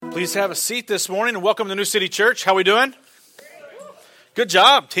Please have a seat this morning and welcome to New City Church. How we doing? Good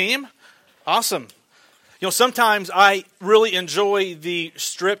job, team. Awesome. You know, sometimes I really enjoy the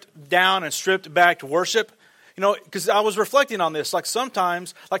stripped down and stripped back worship. You know, because I was reflecting on this. Like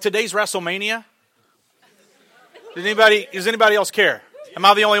sometimes, like today's WrestleMania. Does anybody else care? Am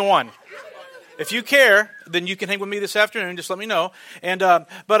I the only one? If you care, then you can hang with me this afternoon. Just let me know. And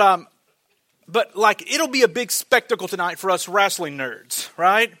but like it'll be a big spectacle tonight for us wrestling nerds,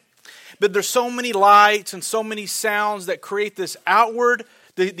 right? But there's so many lights and so many sounds that create this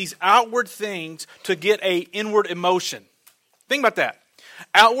these outward things to get a inward emotion. Think about that.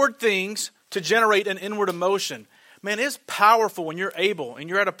 Outward things to generate an inward emotion. Man, it's powerful when you're able and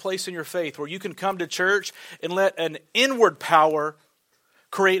you're at a place in your faith where you can come to church and let an inward power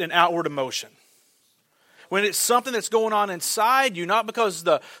create an outward emotion. When it's something that's going on inside you, not because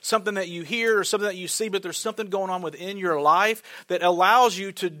something that you hear or something that you see, but there's something going on within your life that allows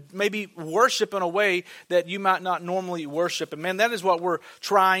you to maybe worship in a way that you might not normally worship. And man, that is what we're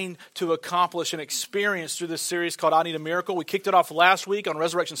trying to accomplish and experience through this series called I Need a Miracle. We kicked it off last week on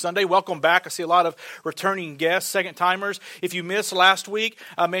Resurrection Sunday. Welcome back. I see a lot of returning guests, second-timers. If you missed last week,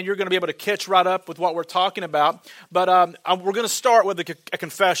 man, you're going to be able to catch right up with what we're talking about. But we're going to start with a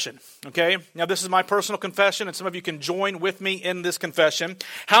confession, okay? Now, this is my personal confession. And some of you can join with me in this confession.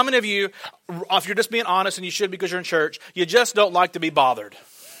 How many of you, if you're just being honest, and you should because you're in church, you just don't like to be bothered?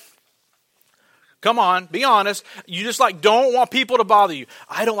 Come on, be honest. You just don't want people to bother you.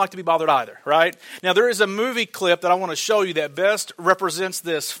 I don't like to be bothered either, right? Now, there is a movie clip that I want to show you that best represents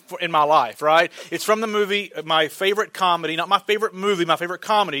this in my life, right? It's from the movie, my favorite comedy, not my favorite movie, my favorite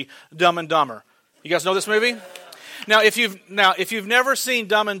comedy, Dumb and Dumber. You guys know this movie? Now, if you've never seen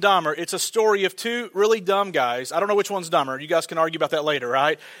Dumb and Dumber, it's a story of two really dumb guys. I don't know which one's dumber. You guys can argue about that later,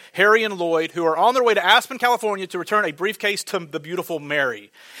 right? Harry and Lloyd, who are on their way to Aspen, California to return a briefcase to the beautiful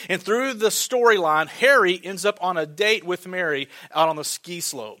Mary. And through the storyline, Harry ends up on a date with Mary out on the ski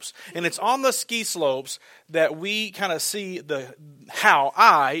slopes. And it's on the ski slopes that we kind of see how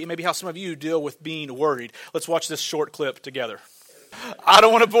some of you deal with being worried. Let's watch this short clip together. I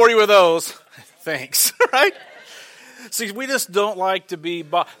don't want to bore you with those. Thanks, right? See, we just don't like to be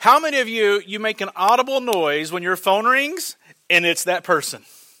bothered. How many of you make an audible noise when your phone rings and it's that person?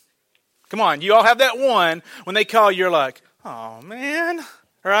 Come on, you all have that one when they call you're like, oh man,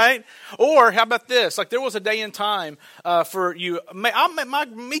 right? Or how about this? Like there was a day in time for you,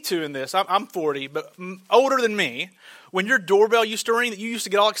 me too in this, I'm 40, but older than me, when your doorbell used to ring, that you used to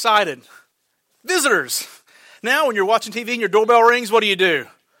get all excited. Visitors. Now when you're watching TV and your doorbell rings, what do?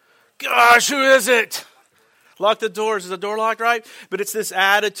 Gosh, who is it? Lock the doors. Is the door locked, right? But it's this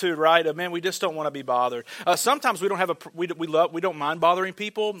attitude, right? Of, man, we just don't want to be bothered. Sometimes we don't mind bothering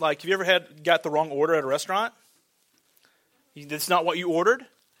people. Like, have you ever got the wrong order at a restaurant? It's not what you ordered,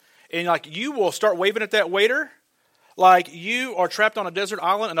 and like you will start waving at that waiter, like you are trapped on a desert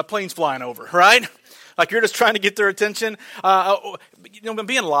island and a plane's flying over, right? Like you're just trying to get their attention.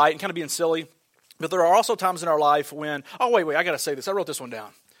 Being light and kind of being silly. But there are also times in our life when, wait, I got to say this. I wrote this one down.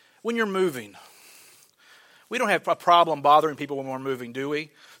 When you're moving. We don't have a problem bothering people when we're moving, do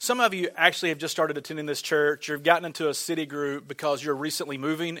we? Some of you actually have just started attending this church. You've gotten into a city group because you're recently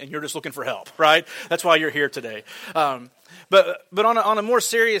moving and you're just looking for help, right? That's why you're here today. But on a more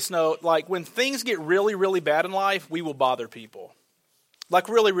serious note, like when things get really, really bad in life, we will bother people. Like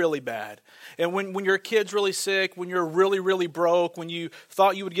really, really bad. And when your kid's really sick, when you're really, really broke, when you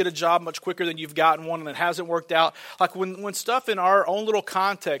thought you would get a job much quicker than you've gotten one and it hasn't worked out, like when stuff in our own little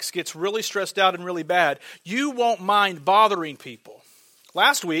context gets really stressed out and really bad, you won't mind bothering people.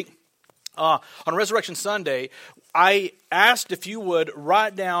 Last week, on Resurrection Sunday, I asked if you would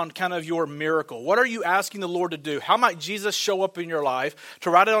write down kind of your miracle. What are you asking the Lord to do? How might Jesus show up in your life? To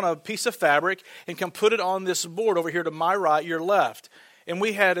write it on a piece of fabric and come put it on this board over here to my right, your left. And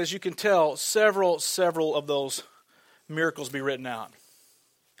we had, as you can tell, several of those miracles be written out.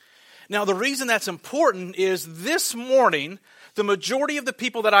 Now, the reason that's important is this morning, the majority of the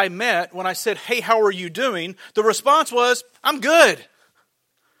people that I met, when I said, hey, how are you doing? The response was, I'm good.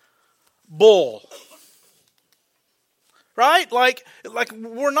 Bull. Right? Like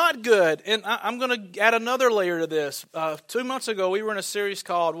we're not good. And I'm going to add another layer to this. 2 months ago, we were in a series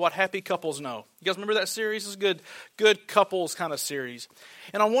called What Happy Couples Know. You guys remember that series? It's a good couples kind of series.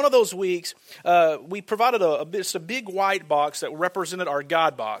 And on one of those weeks, we provided a big white box that represented our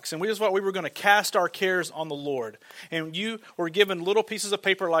God box. And we were going to cast our cares on the Lord. And you were given little pieces of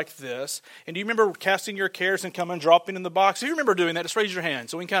paper like this. And do you remember casting your cares and coming and dropping in the box? If you remember doing that, just raise your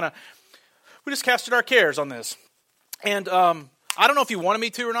hand. So we just casted our cares on this. And I don't know if you wanted me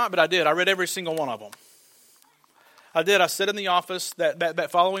to or not, but I did. I read every single one of them. I did. I sat in the office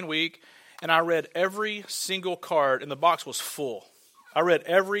that following week, and I read every single card, and the box was full. I read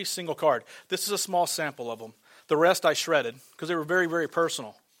every single card. This is a small sample of them. The rest I shredded because they were very, very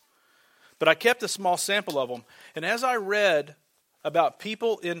personal. But I kept a small sample of them. And as I read about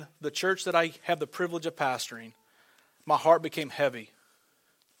people in the church that I have the privilege of pastoring, my heart became heavy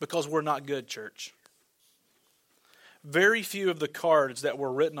because we're not good, church. Very few of the cards that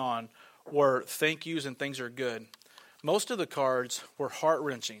were written on were thank yous and things are good. Most of the cards were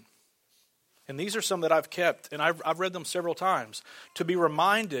heart-wrenching. And these are some that I've kept, and I've read them several times, to be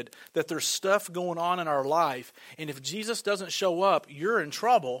reminded that there's stuff going on in our life, and if Jesus doesn't show up, you're in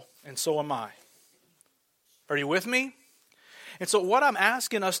trouble, and so am I. Are you with me? And so what I'm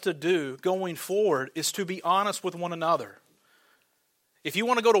asking us to do going forward is to be honest with one another. If you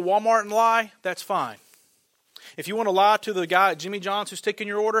want to go to Walmart and lie, that's fine. If you want to lie to the guy at Jimmy John's who's taking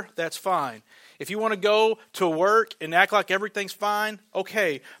your order, that's fine. If you want to go to work and act like everything's fine,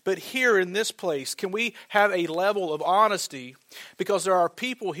 okay. But here in this place, can we have a level of honesty? Because there are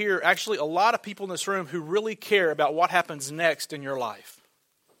people here, actually a lot of people in this room who really care about what happens next in your life.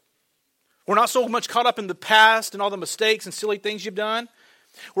 We're not so much caught up in the past and all the mistakes and silly things you've done.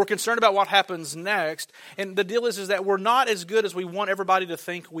 We're concerned about what happens next. And the deal is that we're not as good as we want everybody to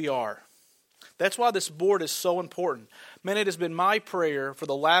think we are. That's why this board is so important. Man, it has been my prayer for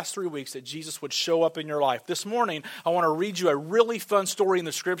the last 3 weeks that Jesus would show up in your life. This morning, I want to read you a really fun story in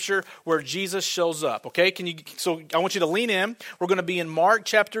the Scripture where Jesus shows up. Okay, so I want you to lean in. We're going to be in Mark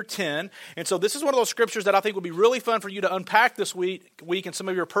chapter 10. And so this is one of those Scriptures that I think would be really fun for you to unpack this week in some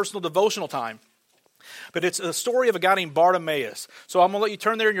of your personal devotional time. But it's a story of a guy named Bartimaeus. So I'm going to let you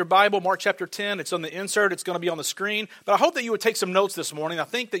turn there in your Bible, Mark chapter 10. It's on the insert. It's going to be on the screen. But I hope that you would take some notes this morning. I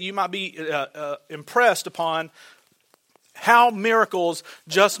think that you might be impressed upon how miracles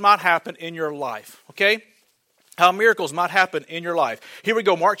just might happen in your life. Okay? How miracles might happen in your life. Here we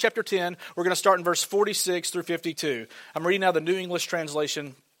go, Mark chapter 10. We're going to start in verse 46 through 52. I'm reading now the New English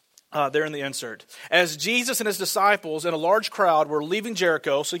Translation. There in the insert. As Jesus and his disciples and a large crowd were leaving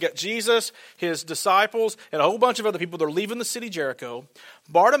Jericho, so you got Jesus, his disciples, and a whole bunch of other people that are leaving the city Jericho,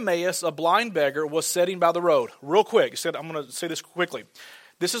 Bartimaeus, a blind beggar, was sitting by the road. Real quick, I'm going to say this quickly.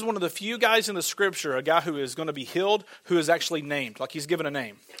 This is one of the few guys in the Scripture, a guy who is going to be healed, who is actually named, like he's given a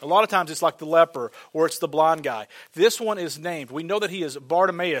name. A lot of times it's like the leper or it's the blind guy. This one is named. We know that he is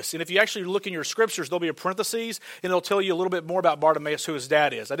Bartimaeus. And if you actually look in your Scriptures, there'll be a parentheses, and it'll tell you a little bit more about Bartimaeus, who his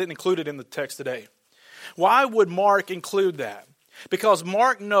dad is. I didn't include it in the text today. Why would Mark include that? Because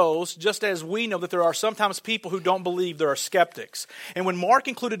Mark knows, just as we know, that there are sometimes people who don't believe, there are skeptics. And when Mark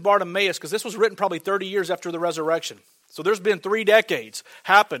included Bartimaeus, because this was written probably 30 years after the resurrection, so there's been 3 decades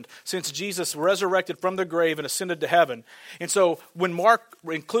happened since Jesus resurrected from the grave and ascended to heaven. And so when Mark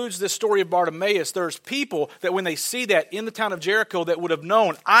includes this story of Bartimaeus, there's people that when they see that in the town of Jericho that would have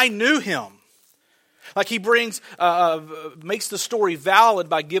known, I knew him. Like he makes the story valid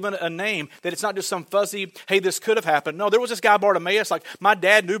by giving a name, that it's not just some fuzzy, hey, this could have happened. No, there was this guy Bartimaeus, like my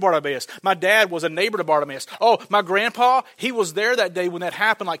dad knew Bartimaeus. My dad was a neighbor to Bartimaeus. Oh, my grandpa, he was there that day when that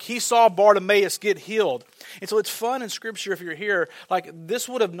happened. Like he saw Bartimaeus get healed. And so it's fun in Scripture if you're here. Like this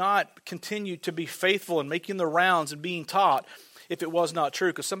would have not continued to be faithful and making the rounds and being taught if it was not true.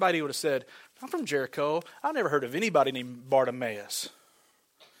 Because somebody would have said, I'm from Jericho. I never heard of anybody named Bartimaeus.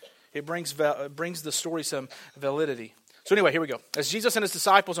 It brings the story some validity. So anyway, here we go. As Jesus and his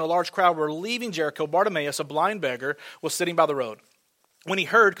disciples and a large crowd were leaving Jericho, Bartimaeus, a blind beggar, was sitting by the road. When he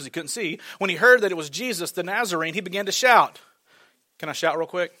heard, because he couldn't see, when he heard that it was Jesus, the Nazarene, he began to shout. Can I shout real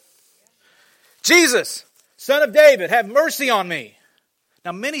quick? Jesus, Son of David, have mercy on me.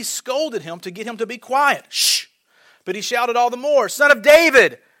 Now many scolded him to get him to be quiet. Shh. But he shouted all the more, Son of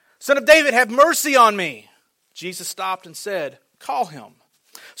David, have mercy on me. Jesus stopped and said, call him.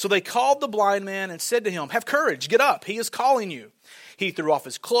 So they called the blind man and said to him, have courage, get up, he is calling you. He threw off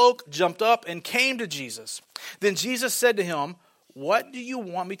his cloak, jumped up, and came to Jesus. Then Jesus said to him, what do you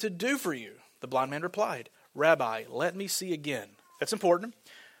want me to do for you? The blind man replied, Rabbi, let me see again. That's important.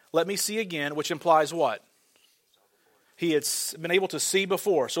 Let me see again, which implies what? He had been able to see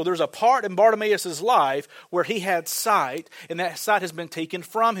before. So there's a part in Bartimaeus' life where he had sight, and that sight has been taken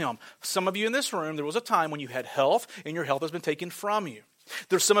from him. Some of you in this room, there was a time when you had health, and your health has been taken from you.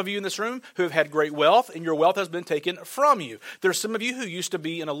 There's some of you in this room who have had great wealth, and your wealth has been taken from you. There's some of you who used to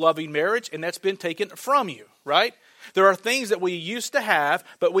be in a loving marriage, and that's been taken from you, right? There are things that we used to have,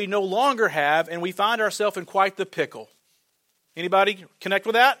 but we no longer have, and we find ourselves in quite the pickle. Anybody connect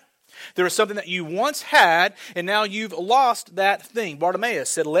with that? There is something that you once had, and now you've lost that thing. Bartimaeus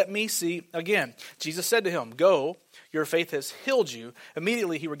said, let me see again. Jesus said to him, go, Your faith has healed you."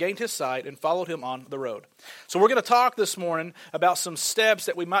 Immediately he regained his sight and followed him on the road. So we're going to talk this morning about some steps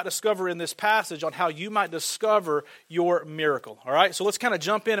that we might discover in this passage on how you might discover your miracle. All right, so let's kind of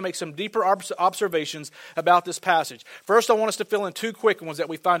jump in and make some deeper observations about this passage. First, I want us to fill in two quick ones that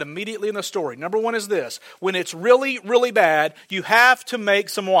we find immediately in the story. Number one is this: when it's really, really bad, you have to make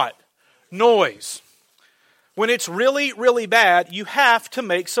some what? Noise. When it's really, really bad, you have to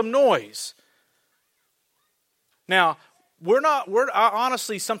make some noise. Now, we're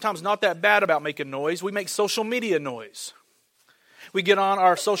honestly sometimes not that bad about making noise. We make social media noise. We get on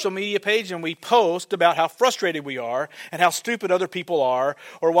our social media page and we post about how frustrated we are and how stupid other people are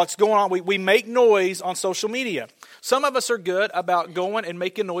or what's going on. We make noise on social media. Some of us are good about going and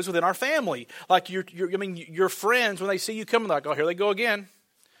making noise within our family. Like your friends, when they see you coming, like, "Oh, here they go again."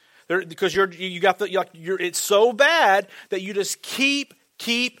 Because it's so bad that you just keep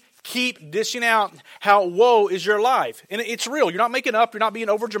dishing out how woe is your life, and it's real. You're not making up. You're not being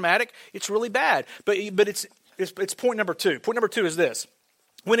over dramatic. It's really bad. But it's point number two. Point number two is this: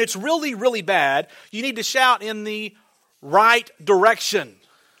 when it's really, really bad, you need to shout in the right direction.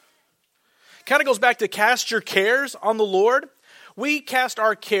 Kind of goes back to cast your cares on the Lord. We cast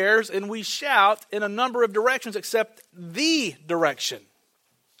our cares and we shout in a number of directions except the direction.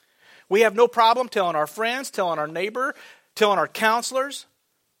 We have no problem telling our friends, telling our neighbor, telling our counselors,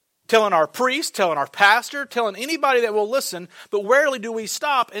 telling our priest, telling our pastor, telling anybody that will listen, but rarely do we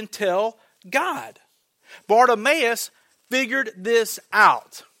stop and tell God. Bartimaeus figured this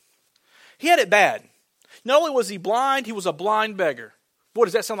out. He had it bad. Not only was he blind, he was a blind beggar. Boy,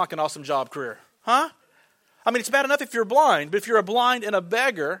 does that sound like an awesome job career, huh? I mean, it's bad enough if you're blind, but if you're a blind and a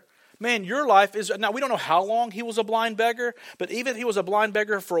beggar, man, your life is... Now, we don't know how long he was a blind beggar, but even if he was a blind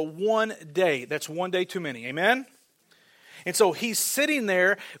beggar for 1 day, that's 1 day too many. Amen? And so he's sitting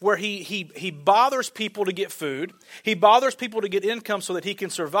there where he bothers people to get food. He bothers people to get income so that he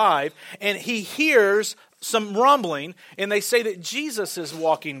can survive. And he hears some rumbling, and they say that Jesus is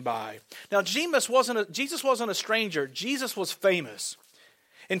walking by. Now, Jesus wasn't a stranger. Jesus was famous.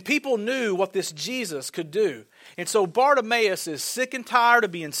 And people knew what this Jesus could do. And so Bartimaeus is sick and tired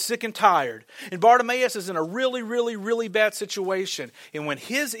of being sick and tired. And Bartimaeus is in a really, really, really bad situation. And when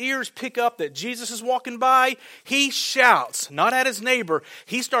his ears pick up that Jesus is walking by, he shouts, not at his neighbor.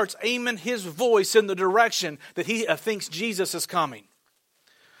 He starts aiming his voice in the direction that he thinks Jesus is coming.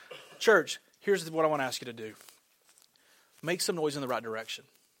 Church, here's what I want to ask you to do. Make some noise in the right direction.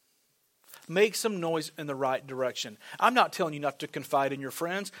 Make some noise in the right direction. I'm not telling you not to confide in your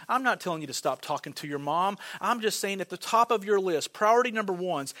friends. I'm not telling you to stop talking to your mom. I'm just saying at the top of your list, priority number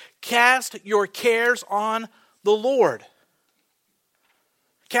 1 is cast your cares on the Lord.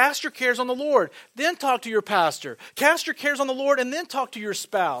 Cast your cares on the Lord. Then talk to your pastor. Cast your cares on the Lord and then talk to your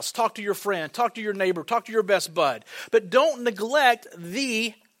spouse. Talk to your friend. Talk to your neighbor. Talk to your best bud. But don't neglect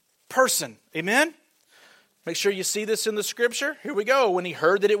the person. Amen? Make sure you see this in the scripture. Here we go. When he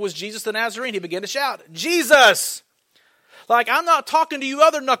heard that it was Jesus the Nazarene, he began to shout, "Jesus!" Like, I'm not talking to you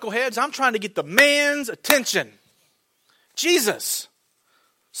other knuckleheads. I'm trying to get the man's attention. Jesus,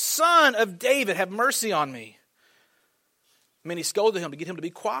 Son of David, have mercy on me. I mean, he scolded him to get him to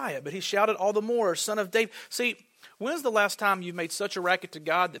be quiet, but he shouted all the more, "Son of David." See, when's the last time you've made such a racket to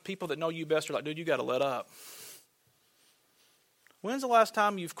God that people that know you best are like, "Dude, you got to let up"? When's the last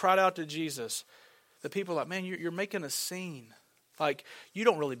time you've cried out to Jesus? The people are like, "Man, you're making a scene. Like, you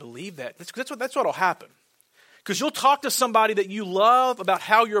don't really believe that." That's what'll happen. Because you'll talk to somebody that you love about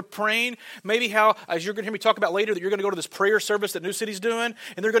how you're praying. Maybe how, as you're going to hear me talk about later, that you're going to go to this prayer service that New City's doing.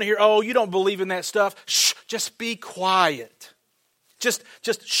 And they're going to hear, "Oh, you don't believe in that stuff." Shh, just be quiet. Just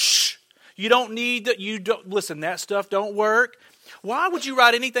shh. You don't need that. Listen, that stuff don't work. Why would you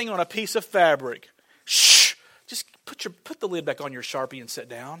write anything on a piece of fabric? Shh. Just put the lid back on your Sharpie and sit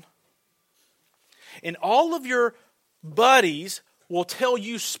down. And all of your buddies will tell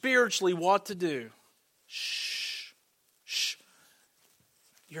you spiritually what to do. Shh. Shh.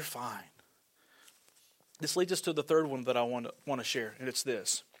 You're fine. This leads us to the third one that I want to share, and it's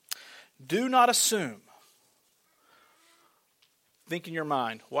this. Do not assume. Think in your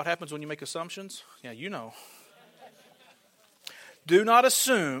mind, what happens when you make assumptions? Yeah, you know. Do not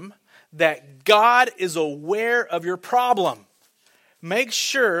assume that God is aware of your problem. Make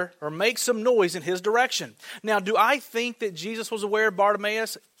sure or make some noise in his direction. Now, do I think that Jesus was aware of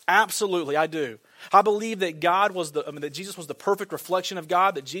Bartimaeus? Absolutely, I do. I believe that that Jesus was the perfect reflection of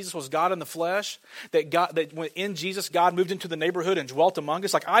God, that Jesus was God in the flesh, that when in Jesus, God moved into the neighborhood and dwelt among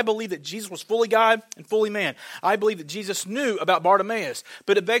us. Like, I believe that Jesus was fully God and fully man. I believe that Jesus knew about Bartimaeus.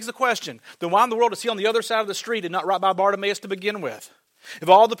 But it begs the question, then why in the world is he on the other side of the street and not right by Bartimaeus to begin with? If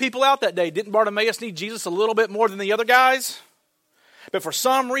all the people out that day, didn't Bartimaeus need Jesus a little bit more than the other guys? But for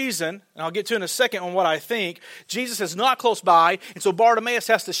some reason, and I'll get to in a second on what I think, Jesus is not close by, and so Bartimaeus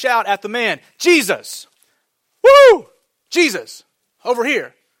has to shout at the man, Jesus! Woo! Jesus! Over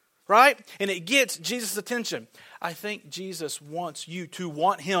here. Right? And it gets Jesus' attention. I think Jesus wants you to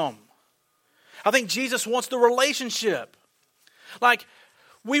want Him. I think Jesus wants the relationship. Like,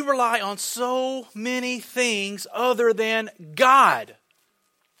 we rely on so many things other than God.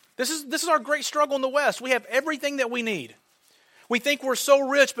 This is our great struggle in the West. We have everything that we need. We think we're so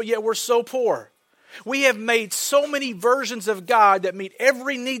rich, but yet we're so poor. We have made so many versions of God that meet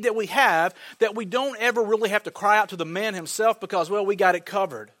every need that we have that we don't ever really have to cry out to the man himself because, well, we got it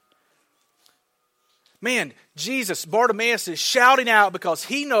covered. Man, Jesus, Bartimaeus is shouting out because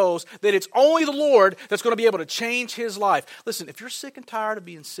he knows that it's only the Lord that's going to be able to change his life. Listen, if you're sick and tired of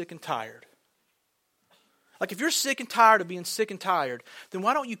being sick and tired, like if you're sick and tired of being sick and tired, then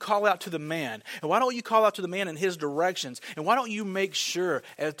why don't you call out to the man? And why don't you call out to the man in his directions? And why don't you make sure,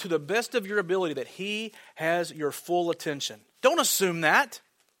 to the best of your ability, that he has your full attention? Don't assume that.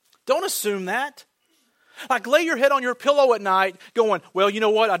 Don't assume that. Like, lay your head on your pillow at night going, well, you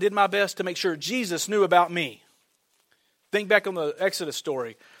know what? I did my best to make sure Jesus knew about me. Think back on the Exodus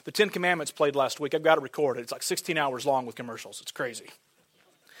story. The 10 Commandments played last week. I've got it recorded. It's like 16 hours long with commercials. It's crazy.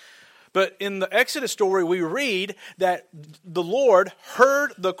 But in the Exodus story, we read that the Lord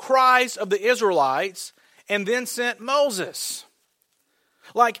heard the cries of the Israelites and then sent Moses.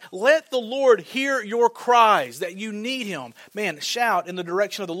 Like, let the Lord hear your cries that you need Him. Man, shout in the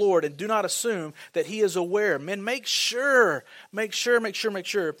direction of the Lord and do not assume that He is aware. Man, make sure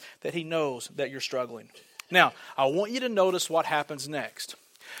that He knows that you're struggling. Now, I want you to notice what happens next.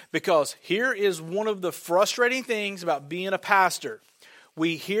 Because here is one of the frustrating things about being a pastor.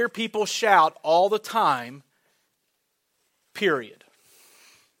 We hear people shout all the time, period.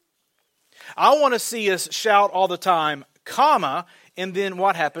 I want to see us shout all the time, comma, and then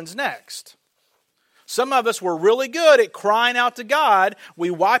what happens next? Some of us were really good at crying out to God.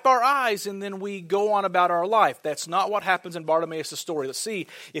 We wipe our eyes and then we go on about our life. That's not what happens in Bartimaeus' story. Let's see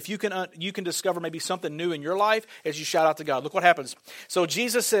if you can discover maybe something new in your life as you shout out to God. Look what happens. So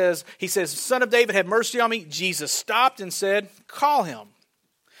Jesus says, Son of David, have mercy on me. Jesus stopped and said, call him.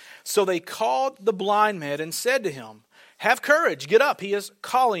 So they called the blind man and said to him, have courage, get up, he is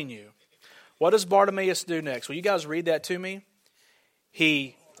calling you. What does Bartimaeus do next? Will you guys read that to me?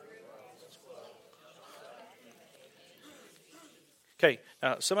 Okay,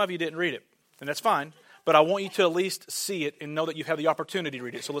 now some of you didn't read it, and that's fine, but I want you to at least see it and know that you have the opportunity to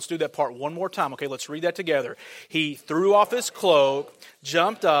read it. So let's do that part one more time. Okay, let's read that together. He threw off his cloak,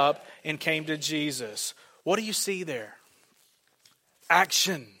 jumped up, and came to Jesus. What do you see there?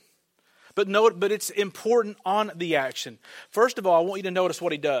 Action. But it's important on the action. First of all, I want you to notice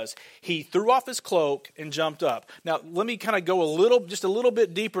what he does. He threw off his cloak and jumped up. Now, let me kind of go just a little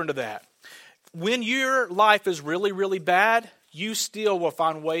bit deeper into that. When your life is really, really bad, you still will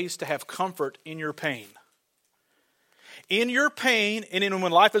find ways to have comfort in your pain. In your pain, and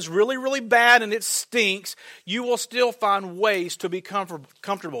when life is really, really bad and it stinks, you will still find ways to be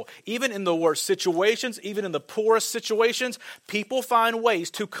comfortable. Even in the worst situations, even in the poorest situations, people find ways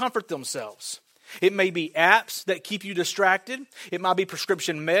to comfort themselves. It may be apps that keep you distracted. It might be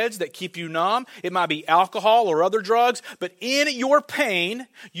prescription meds that keep you numb. It might be alcohol or other drugs. But in your pain,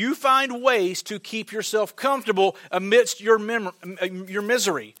 you find ways to keep yourself comfortable amidst your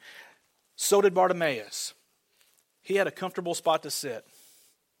misery. So did Bartimaeus. He had a comfortable spot to sit.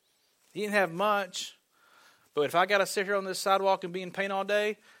 He didn't have much, but if I got to sit here on this sidewalk and be in pain all day,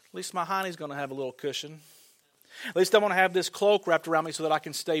 at least my hiney's going to have a little cushion. At least I'm going to have this cloak wrapped around me so that I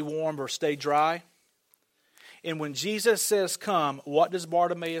can stay warm or stay dry. And when Jesus says come, what does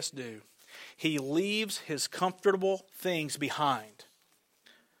Bartimaeus do? He leaves his comfortable things behind.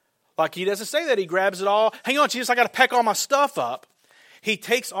 Like he doesn't say that. He grabs it all. Hang on, Jesus, I got to pack all my stuff up. He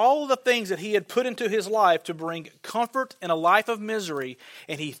takes all of the things that he had put into his life to bring comfort in a life of misery,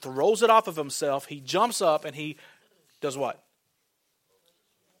 and he throws it off of himself. He jumps up and he does what?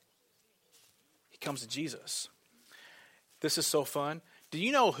 He comes to Jesus. This is so fun. Do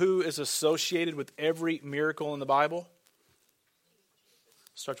you know who is associated with every miracle in the Bible?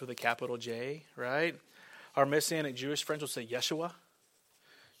 Starts with a capital J, right? Our Messianic Jewish friends will say Yeshua,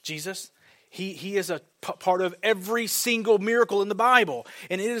 Jesus. He is a part of every single miracle in the Bible.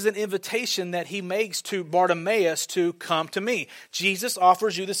 And it is an invitation that he makes to Bartimaeus to come to me. Jesus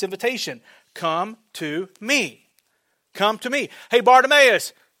offers you this invitation. Come to me. Come to me. Hey,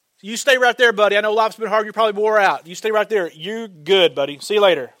 Bartimaeus, you stay right there, buddy. I know life's been hard. You're probably wore out. You stay right there. You're good, buddy. See you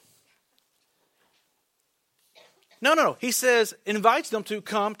later. No. He says, invites them to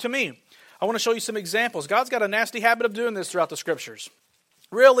come to me. I want to show you some examples. God's got a nasty habit of doing this throughout the Scriptures.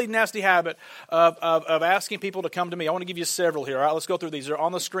 Really nasty habit of asking people to come to me. I want to give you several here. All right, let's go through these. They're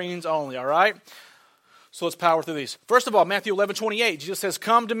on the screens only, all right? So let's power through these. First of all, Matthew 11:28, Jesus says,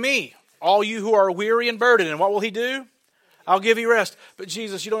 come to me, all you who are weary and burdened. And what will he do? I'll give you rest. But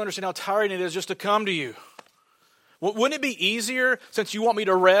Jesus, you don't understand how tiring it is just to come to you. Wouldn't it be easier, since you want me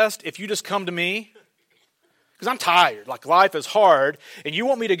to rest, if you just come to me? Because I'm tired, like life is hard, and you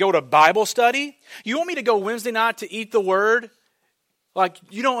want me to go to Bible study? You want me to go Wednesday night to eat the Word? Like,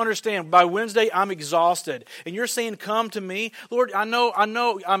 you don't understand. By Wednesday, I'm exhausted. And you're saying, come to me? Lord, I know,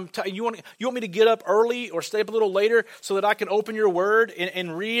 you want me to get up early or stay up a little later so that I can open your word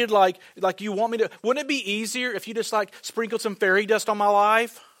and read like you want me to? Wouldn't it be easier if you just like sprinkled some fairy dust on my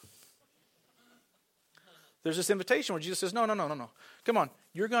life? There's this invitation where Jesus says, no. Come on,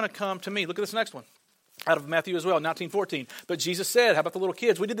 you're going to come to me. Look at this next one. Out of Matthew as well, 19:14. But Jesus said, how about the little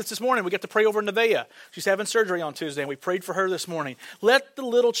kids? We did this morning. We got to pray over Nevaeh. She's having surgery on Tuesday, and we prayed for her this morning. Let the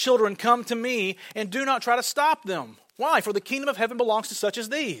little children come to me, and do not try to stop them. Why? For the kingdom of heaven belongs to such as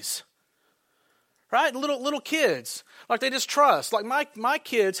these. Right? Little kids. Like they just trust. Like my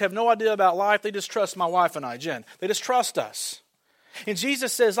kids have no idea about life. They just trust my wife and I, Jen. They just trust us. And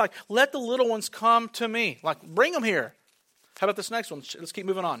Jesus says, like, let the little ones come to me. Like, bring them here. How about this next one? Let's keep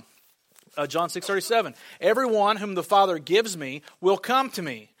moving on. John 6:37. Everyone whom the Father gives me will come to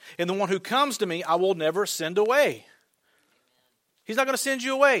me. And the one who comes to me, I will never send away. He's not going to send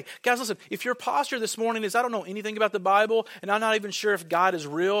you away. Guys, listen, if your posture this morning is, I don't know anything about the Bible, and I'm not even sure if God is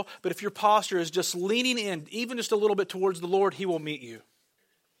real, but if your posture is just leaning in, even just a little bit towards the Lord, He will meet you.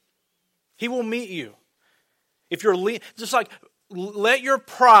 He will meet you. If you're just like, let your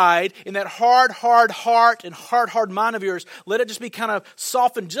pride in that hard heart and hard mind of yours, let it just be kind of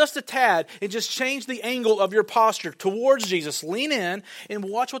softened just a tad and just change the angle of your posture towards Jesus. Lean in and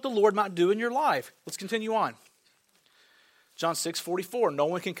watch what the Lord might do in your life. Let's continue on. John 6:44. No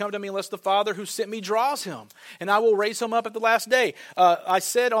one can come to me unless the Father who sent me draws him, and I will raise him up at the last day. I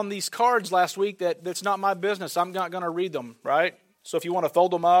said on these cards last week that that's not my business. I'm not going to read them, right? So if you want to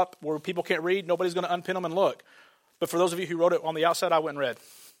fold them up where people can't read, nobody's going to unpin them and look. But for those of you who wrote it on the outside, I went and read.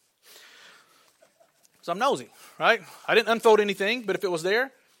 So I'm nosy, right? I didn't unfold anything, but if it was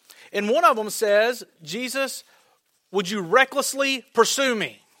there. And one of them says, Jesus, would you recklessly pursue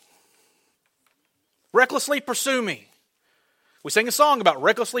me? Recklessly pursue me. We sang a song about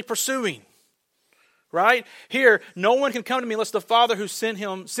recklessly pursuing, right? Here, no one can come to me unless the Father who sent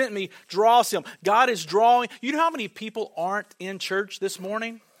me draws him. God is drawing. You know how many people aren't in church this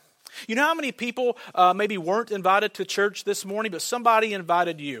morning? You know how many people maybe weren't invited to church this morning, but somebody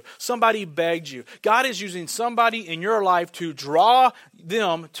invited you. Somebody begged you. God is using somebody in your life to draw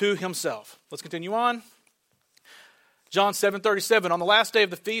them to himself. Let's continue on. John 7:37. On the last day of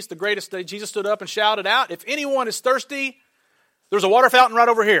the feast, the greatest day, Jesus stood up and shouted out, if anyone is thirsty, there's a water fountain right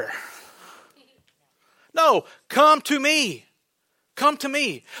over here. No, come to me. Come to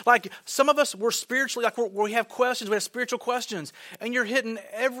me. Like some of us, we're spiritually, like we have questions, we have spiritual questions, and you're hitting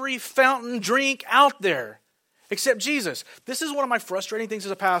every fountain drink out there except Jesus. This is one of my frustrating things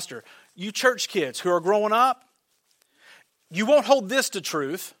as a pastor. You church kids who are growing up, you won't hold this to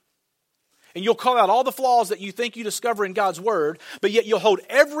truth, and you'll call out all the flaws that you think you discover in God's Word, but yet you'll hold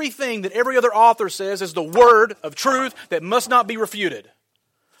everything that every other author says as the word of truth that must not be refuted.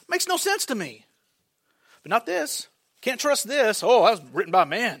 Makes no sense to me. But not this. Can't trust this. Oh, that was written by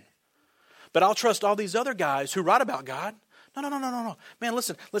man. But I'll trust all these other guys who write about God. No. Man,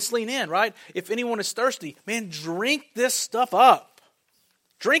 listen, let's lean in, right? If anyone is thirsty, man, drink this stuff up.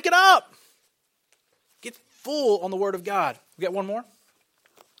 Drink it up. Get full on the Word of God. We got one more?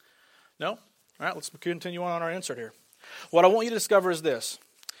 No? All right, let's continue on our insert here. What I want you to discover is this.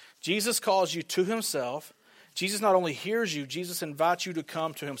 Jesus calls you to himself. Jesus not only hears you, Jesus invites you to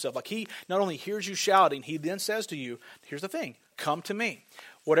come to himself. Like he not only hears you shouting, he then says to you, here's the thing, come to me.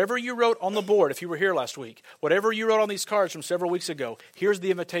 Whatever you wrote on the board, if you were here last week, whatever you wrote on these cards from several weeks ago, here's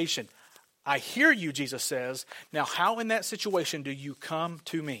the invitation. I hear you, Jesus says. Now how in that situation do you come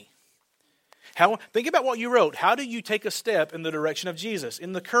to me? Think about what you wrote. How do you take a step in the direction of Jesus?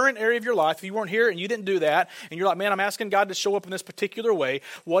 In the current area of your life, if you weren't here and you didn't do that, and you're like, man, I'm asking God to show up in this particular way,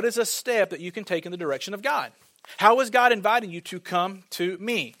 what is a step that you can take in the direction of God? How is God inviting you to come to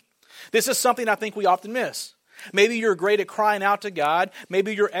me? This is something I think we often miss. Maybe you're great at crying out to God.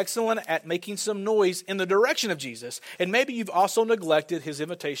 Maybe you're excellent at making some noise in the direction of Jesus. And maybe you've also neglected his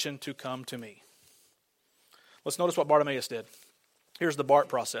invitation to come to me. Let's notice what Bartimaeus did. Here's the Bart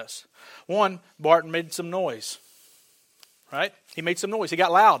process. One, Bart made some noise. Right? He made some noise. He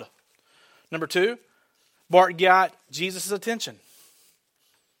got loud. Number two, Bart got Jesus' attention.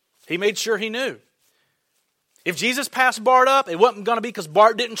 He made sure he knew. If Jesus passed Bart up, it wasn't going to be because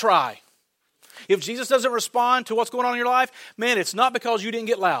Bart didn't try. If Jesus doesn't respond to what's going on in your life, man, it's not because you didn't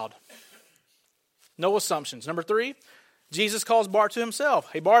get loud. No assumptions. Number 3, Jesus calls Bart to himself.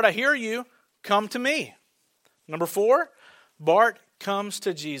 Hey, Bart, I hear you. Come to me. Number 4, Bart comes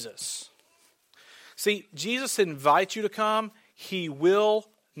to Jesus. See, Jesus invites you to come. He will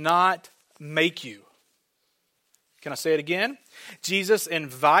not make you. Can I say it again? Jesus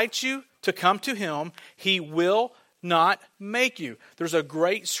invites you to come to him. He will not make you. There's a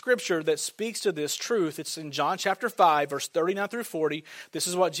great scripture that speaks to this truth. It's in John chapter 5, verse 39 through 40. This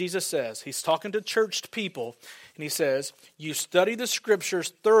is what Jesus says. He's talking to churched people, and he says, "You study the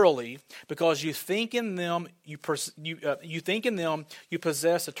scriptures thoroughly because you think in them you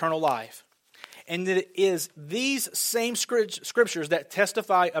possess eternal life. And it is these same scriptures that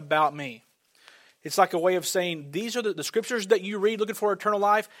testify about me." It's like a way of saying, these are the scriptures that you read looking for eternal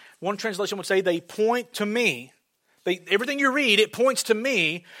life. One translation would say they point to me. Everything you read, it points to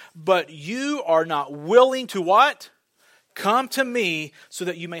me, but you are not willing to what? Come to me so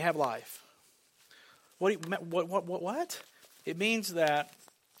that you may have life. What? It means that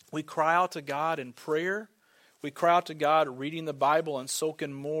we cry out to God in prayer. We cry out to God reading the Bible and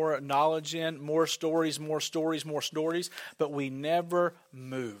soaking more knowledge in, more stories, but we never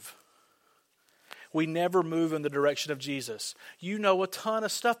move. We never move in the direction of Jesus. You know a ton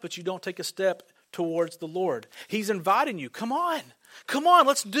of stuff, but you don't take a step towards the Lord. He's inviting you. Come on,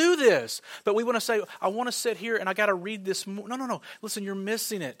 let's do this. But we want to say, I want to sit here and I got to read this more. No. Listen, you're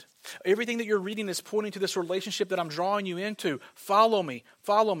missing it. Everything that you're reading is pointing to this relationship that I'm drawing you into. Follow me.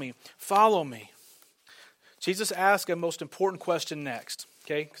 Jesus asked a most important question next,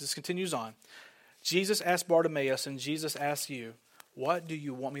 okay? Because this continues on. Jesus asked Bartimaeus, and Jesus asks you, what do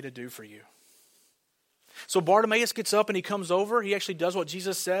you want me to do for you? So Bartimaeus gets up and he comes over. He actually does what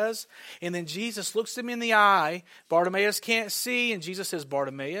Jesus says. And then Jesus looks him in the eye. Bartimaeus can't see. And Jesus says,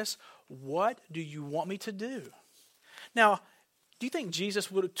 Bartimaeus, what do you want me to do? Now, do you think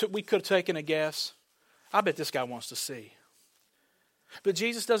we could have taken a guess? I bet this guy wants to see. But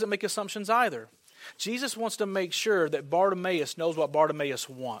Jesus doesn't make assumptions either. Jesus wants to make sure that Bartimaeus knows what Bartimaeus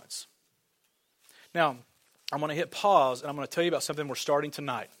wants. Now, I'm going to hit pause and I'm going to tell you about something we're starting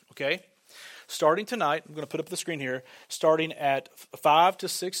tonight, okay? Starting tonight, I'm going to put up the screen here, starting at 5 to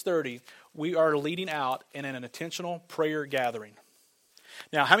 6:30, we are leading out in an intentional prayer gathering.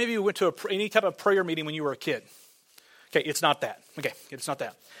 Now, how many of you went to any type of prayer meeting when you were a kid? Okay, it's not that.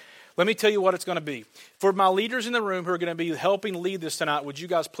 Let me tell you what it's going to be. For my leaders in the room who are going to be helping lead this tonight, would you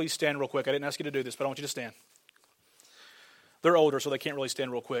guys please stand real quick? I didn't ask you to do this, but I want you to stand. They're older, so they can't really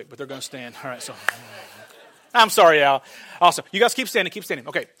stand real quick, but they're going to stand. All right, so... I'm sorry, Al. Awesome. You guys keep standing.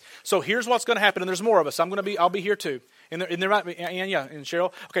 Okay. So here's what's going to happen, and there's more of us. I'll be here too. And there might be, and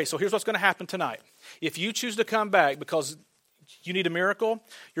Cheryl. Okay, so here's what's going to happen tonight. If you choose to come back because you need a miracle,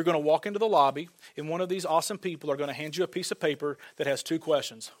 you're going to walk into the lobby, and one of these awesome people are going to hand you a piece of paper that has 2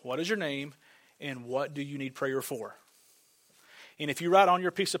 questions. What is your name, and what do you need prayer for? And if you write on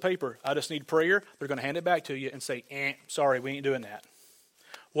your piece of paper, I just need prayer, they're going to hand it back to you and say, sorry, we ain't doing that.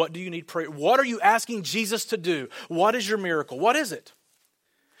 What do you need prayer? What are you asking Jesus to do? What is your miracle? What is it?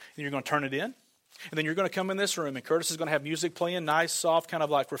 And you're going to turn it in. And then you're going to come in this room, and Curtis is going to have music playing, nice, soft, kind of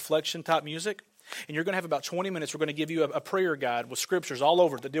like reflection type music. And you're going to have about 20 minutes. We're going to give you a prayer guide with scriptures all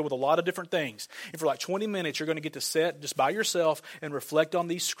over that deal with a lot of different things. And for like 20 minutes, you're going to get to sit just by yourself and reflect on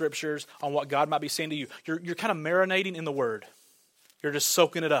these scriptures, on what God might be saying to you. You're kind of marinating in the Word. You're just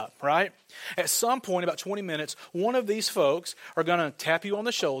soaking it up, right? At some point, about 20 minutes, one of these folks are going to tap you on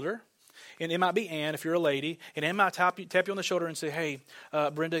the shoulder. And it might be Ann, if you're a lady. And Ann might tap you on the shoulder and say, hey,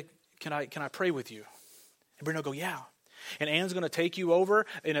 Brenda, can I pray with you? And Brenda will go, yeah. And Ann's going to take you over,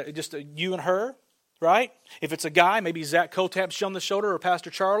 just you and her, right? If it's a guy, maybe Zach Coe taps you on the shoulder, or Pastor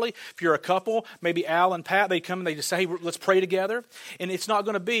Charlie. If you're a couple, maybe Al and Pat, they come and they just say, hey, let's pray together. And it's not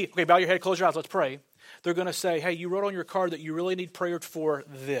going to be, okay, bow your head, close your eyes, let's pray. They're going to say, hey, you wrote on your card that you really need prayer for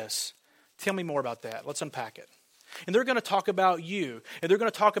this. Tell me more about that. Let's unpack it. And they're going to talk about you. And they're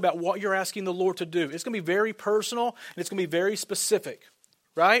going to talk about what you're asking the Lord to do. It's going to be very personal, and it's going to be very specific,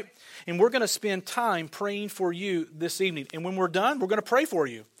 right? And we're going to spend time praying for you this evening. And when we're done, we're going to pray for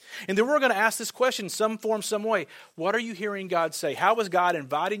you. And then we're going to ask this question in some form, some way. What are you hearing God say? How is God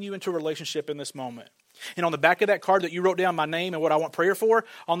inviting you into a relationship in this moment? And on the back of that card that you wrote down my name and what I want prayer for,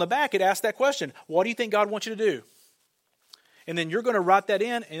 on the back it asks that question. What do you think God wants you to do? And then you're going to write that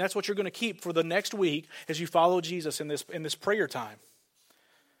in, and that's what you're going to keep for the next week as you follow Jesus in this prayer time.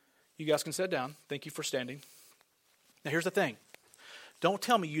 You guys can sit down. Thank you for standing. Now here's the thing. Don't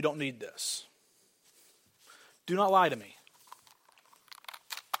tell me you don't need this. Do not lie to me.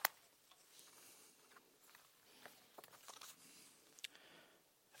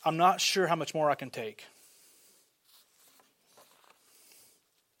 I'm not sure how much more I can take.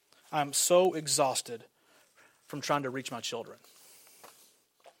 I'm so exhausted from trying to reach my children.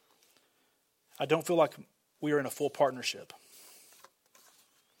 I don't feel like we are in a full partnership.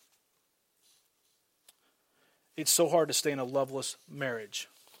 It's so hard to stay in a loveless marriage.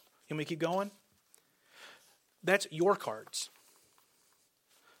 Can we keep going? That's your cards.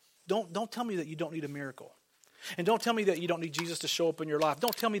 Don't tell me that you don't need a miracle. And don't tell me that you don't need Jesus to show up in your life.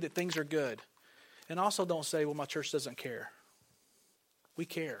 Don't tell me that things are good. And also don't say, well, my church doesn't care. We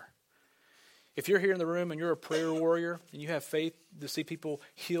care. If you're here in the room and you're a prayer warrior and you have faith to see people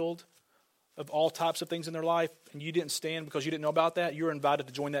healed of all types of things in their life, and you didn't stand because you didn't know about that, you're invited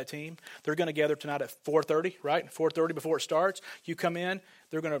to join that team. They're going to gather tonight at 4:30, right? 4:30 before it starts. You come in,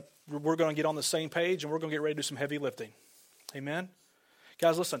 we're going to get on the same page, and we're going to get ready to do some heavy lifting. Amen?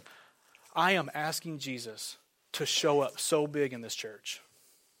 Guys, listen. I am asking Jesus to show up so big in this church,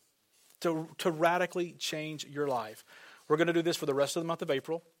 to radically change your life. We're going to do this for the rest of the month of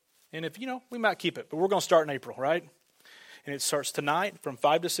April. And if, we might keep it, but we're going to start in April, right? And it starts tonight from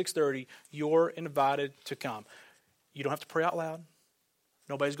 5 to 6:30. You're invited to come. You don't have to pray out loud.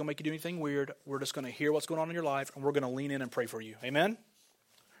 Nobody's going to make you do anything weird. We're just going to hear what's going on in your life, and we're going to lean in and pray for you. Amen?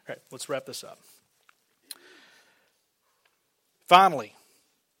 All right, let's wrap this up. Finally,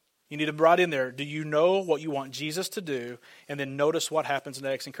 you need to write in there, do you know what you want Jesus to do? And then notice what happens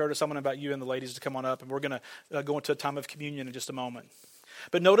next. And Curtis, I'm going to invite you and the ladies to come on up, and we're going to go into a time of communion in just a moment.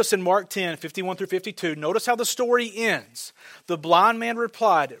 But notice in Mark 10, 51 through 52, notice how the story ends. The blind man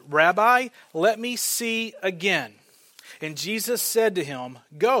replied, Rabbi, let me see again. And Jesus said to him,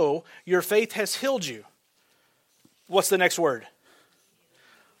 go, your faith has healed you. What's the next word?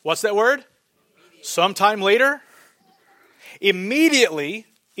 What's that word? Sometime later? Immediately,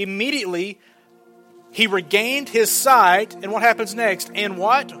 he regained his sight. And what happens next? And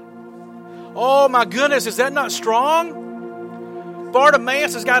what? Oh my goodness, is that not strong?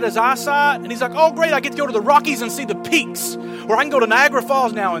 Bartimaeus has got his eyesight, and he's like, oh great, I get to go to the Rockies and see the peaks. Or I can go to Niagara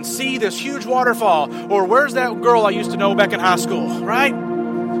Falls now and see this huge waterfall. Or where's that girl I used to know back in high school, right?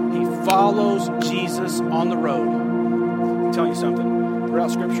 He follows Jesus on the road. I'm telling you something.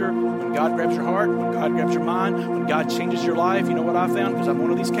 Throughout Scripture, when God grabs your heart, when God grabs your mind, when God changes your life, you know what I found? Because I'm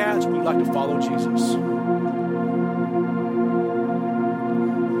one of these cats, we like to follow Jesus.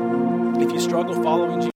 If you struggle following Jesus,